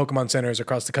hundreds of Pokemon centers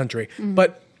across the country.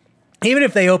 But even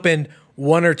if they opened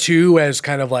one or two as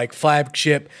kind of like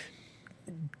flagship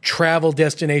travel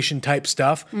destination type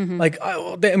stuff, like,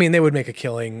 I mean, they would make a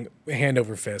killing hand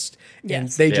over fist. Yes. And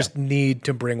they just need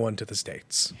to bring one to the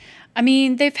States. I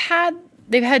mean, they've had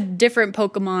different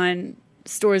Pokemon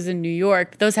stores in New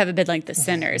York. Those haven't been like the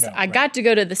centers. I got to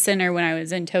go to the center when I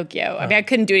was in Tokyo. I mean, I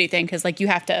couldn't do anything because like you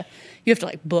have to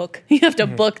like book. You have to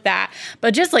book that.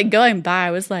 But just like going by,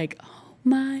 I was like, oh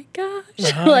my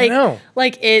gosh,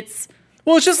 like it's.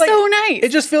 Well, it's just so like nice.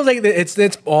 It just feels like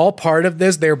it's all part of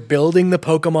this. They're building the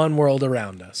Pokemon world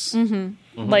around us.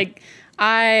 Like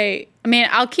I mean,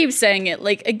 I'll keep saying it.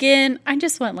 Like, again, I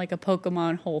just want like a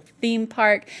Pokemon whole theme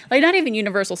park. Like, not even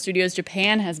Universal Studios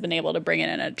Japan has been able to bring in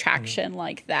an attraction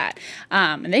like that.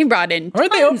 And they brought in.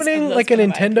 Aren't they opening like a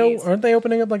Nintendo? IPs. Aren't they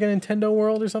opening up like a Nintendo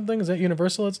World or something? Is that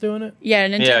Universal that's doing it? Yeah,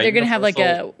 they're gonna have like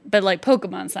but like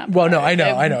Pokemon's not. Well, no, I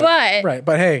know. But right,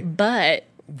 but hey,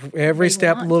 every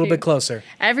step a little bit closer.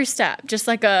 Every step, just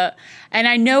like and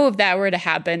I know if that were to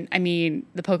happen, I mean,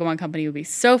 the Pokemon Company would be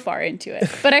so far into it.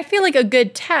 But I feel like a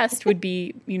good test would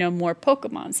be, more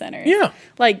Pokemon centers. Yeah.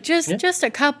 Like just a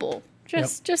couple,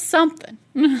 just something.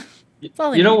 That's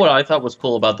all you know what I thought was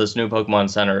cool about this new Pokemon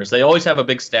Center is they always have a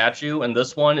big statue, and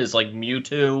this one is like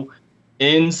Mewtwo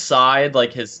inside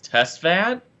like his test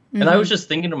vat. And I was just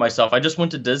thinking to myself, I just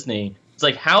went to Disney. It's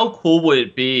like, how cool would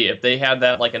it be if they had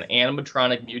that like an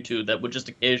animatronic Mewtwo that would just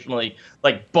occasionally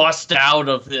like bust out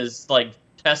of his like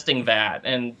testing vat,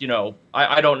 and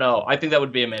I don't know. I think that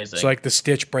would be amazing. It's like the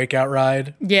Stitch breakout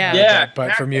ride. Yeah.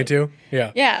 But for Mewtwo.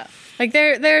 Yeah. Yeah. Like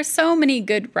there are so many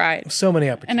good rides. So many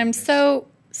opportunities. And I'm so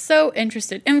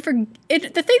interested. And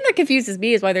the thing that confuses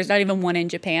me is why there's not even one in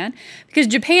Japan, because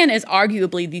Japan is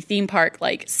arguably the theme park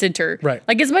like center. Right.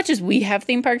 Like as much as we have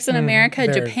theme parks in America,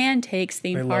 Japan takes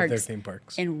they theme love their parks theme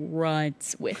parks and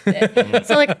runs with it.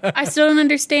 So like I still don't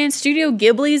understand. Studio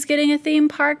Ghibli's getting a theme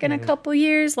park in a couple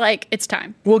years. Like it's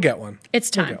time. We'll get one. It's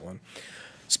time. We'll get one.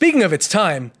 Speaking of it's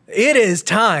time, it is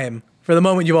time for the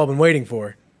moment you've all been waiting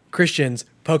for. Christian's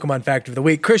Pokemon Fact of the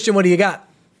Week. Christian, what do you got?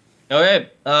 Okay,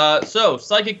 so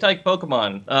Psychic type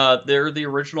Pokemon. They're the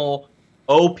original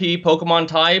OP Pokemon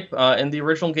type. In the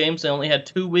original games, they only had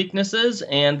 2 weaknesses,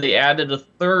 and they added a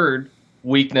 3rd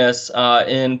weakness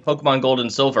in Pokemon Gold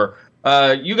and Silver.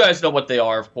 You guys know what they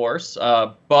are, of course.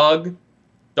 Bug,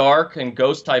 Dark, and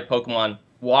Ghost type Pokemon.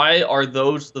 why are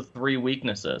those the 3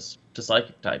 weaknesses to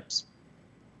psychic types?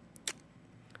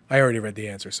 I already read the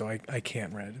answer, so I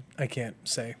can't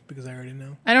say because I already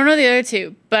know. I don't know the other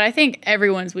two, but I think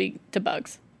everyone's weak to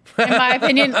bugs. In my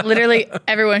opinion, literally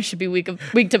everyone should be weak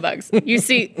to bugs. You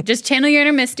see, just channel your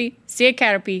inner Misty, see a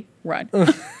Caterpie, run.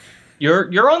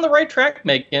 You're on the right track,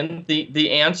 Megan.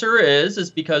 The answer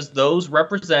is because those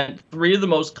represent 3 of the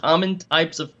most common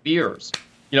types of fears.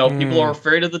 People are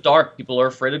afraid of the dark, people are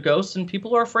afraid of ghosts, and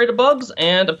people are afraid of bugs.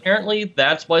 And apparently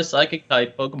that's why psychic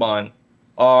type Pokemon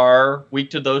are weak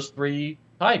to those 3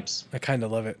 types. I kind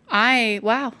of love it. I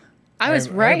was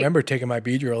right. I remember taking my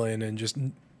Beedrill in and just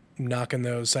knocking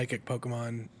those psychic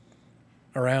Pokemon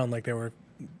around like they were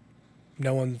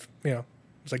no one,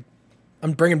 it's like,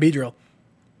 I'm bringing Beedrill.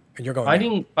 And you're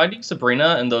going fighting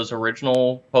Sabrina and those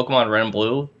original Pokemon Red and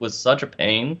Blue was such a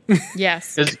pain.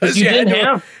 Yes, because you had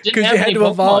to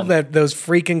evolve those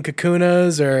freaking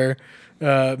Kakunas or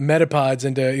Metapods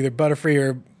into either Butterfree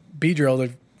or Beedrill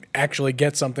to actually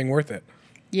get something worth it.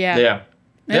 Yeah.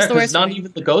 Because not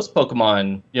even the ghost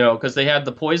Pokemon, because they had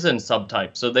the poison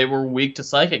subtype, so they were weak to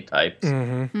psychic types.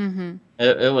 Mm-hmm.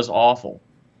 It was awful.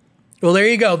 Well, there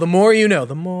you go. The more you know.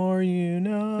 The more you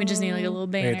know. We just need like a little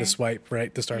banner. The swipe,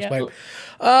 right? The star swipe.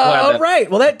 All right.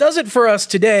 Well, that does it for us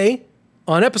today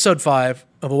on episode 5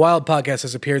 of A Wild Podcast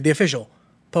Has Appeared, the official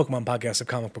Pokemon podcast of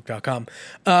comicbook.com.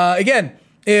 Again,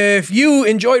 if you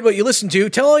enjoyed what you listened to,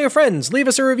 tell all your friends. Leave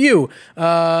us a review.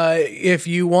 If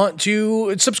you want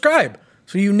to, subscribe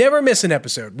so you never miss an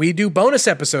episode. We do bonus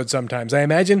episodes sometimes. I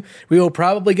imagine we will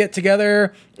probably get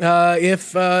together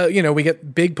if we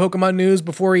get big Pokemon news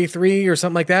before E3 or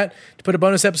something like that to put a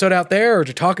bonus episode out there or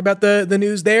to talk about the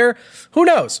news there. Who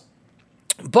knows?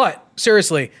 But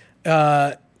seriously,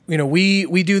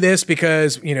 we do this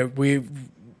because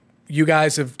you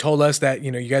guys have told us that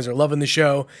you guys are loving the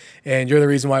show and you're the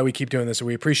reason why we keep doing this. So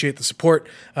we appreciate the support.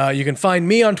 You can find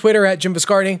me on Twitter at Jim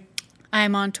Viscardi.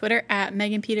 I'm on Twitter at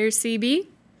Megan Peters CB.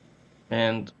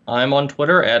 And I'm on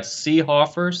Twitter at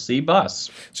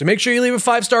CHofferCBus. So make sure you leave a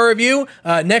 5-star review.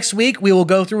 Next week, we will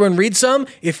go through and read some.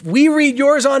 If we read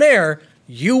yours on air,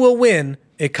 you will win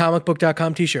a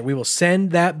comicbook.com t-shirt. We will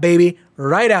send that baby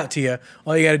right out to you.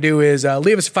 All you got to do is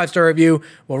leave us a 5-star review.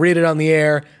 We'll read it on the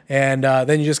air, and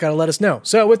then you just got to let us know.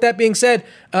 So with that being said,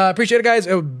 appreciate it, guys.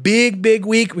 A big, big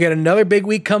week. We got another big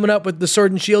week coming up with the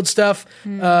Sword and Shield stuff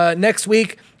next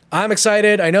week. I'm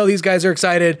excited. I know these guys are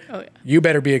excited. Oh, yeah. You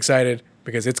better be excited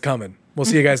because it's coming. We'll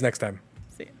see you guys next time.